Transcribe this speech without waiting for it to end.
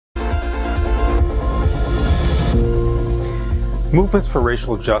Movements for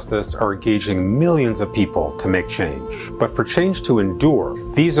racial justice are engaging millions of people to make change. But for change to endure,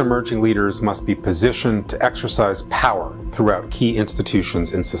 these emerging leaders must be positioned to exercise power throughout key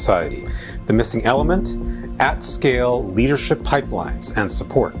institutions in society. The missing element? At-scale leadership pipelines and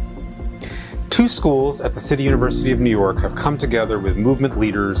support. Two schools at the City University of New York have come together with movement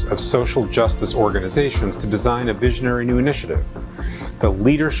leaders of social justice organizations to design a visionary new initiative, the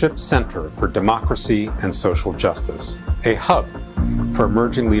Leadership Center for Democracy and Social Justice, a hub for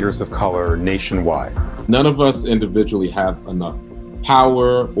emerging leaders of color nationwide. None of us individually have enough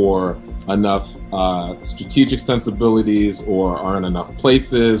power or enough strategic sensibilities or are in enough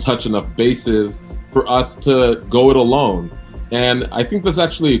places, touch enough bases for us to go it alone. And I think that's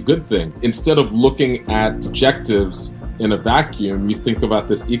actually a good thing. Instead of looking at objectives in a vacuum, you think about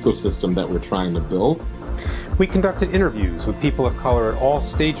this ecosystem that we're trying to build. We conducted interviews with people of color at all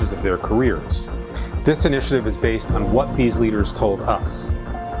stages of their careers. This initiative is based on what these leaders told us.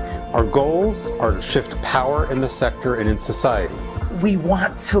 Our goals are to shift power in the sector and in society. We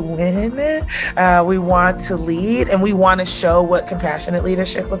want to win, we want to lead, and we want to show what compassionate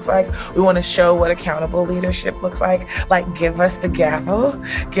leadership looks like. We want to show what accountable leadership looks like. Like, give us the gavel,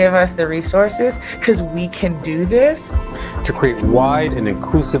 give us the resources, because we can do this. To create wide and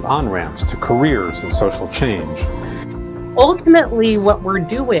inclusive on-ramps to careers and social change. Ultimately, what we're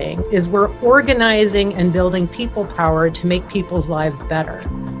doing is we're organizing and building people power to make people's lives better.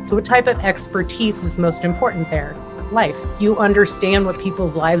 So what type of expertise is most important there? Life. You understand what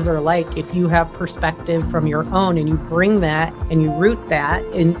people's lives are like if you have perspective from your own and you bring that and you root that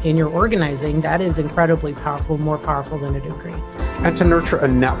in your organizing. That is incredibly powerful, more powerful than a degree. And to nurture a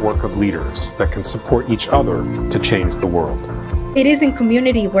network of leaders that can support each other to change the world. It is in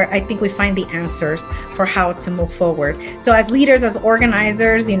community where I think we find the answers for how to move forward. So as leaders, as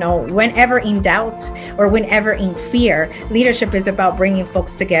organizers, whenever in doubt or whenever in fear, leadership is about bringing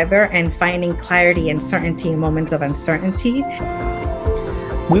folks together and finding clarity and certainty in moments of uncertainty.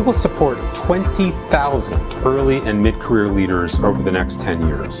 We will support 20,000 early and mid-career leaders over the next 10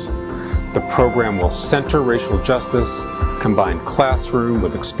 years. The program will center racial justice, combine classroom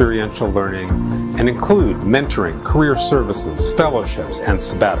with experiential learning, and include mentoring, career services, fellowships, and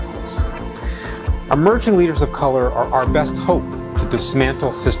sabbaticals. Emerging leaders of color are our best hope to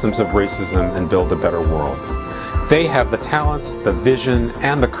dismantle systems of racism and build a better world. They have the talent, the vision,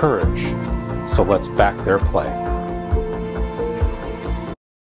 and the courage, so let's back their play.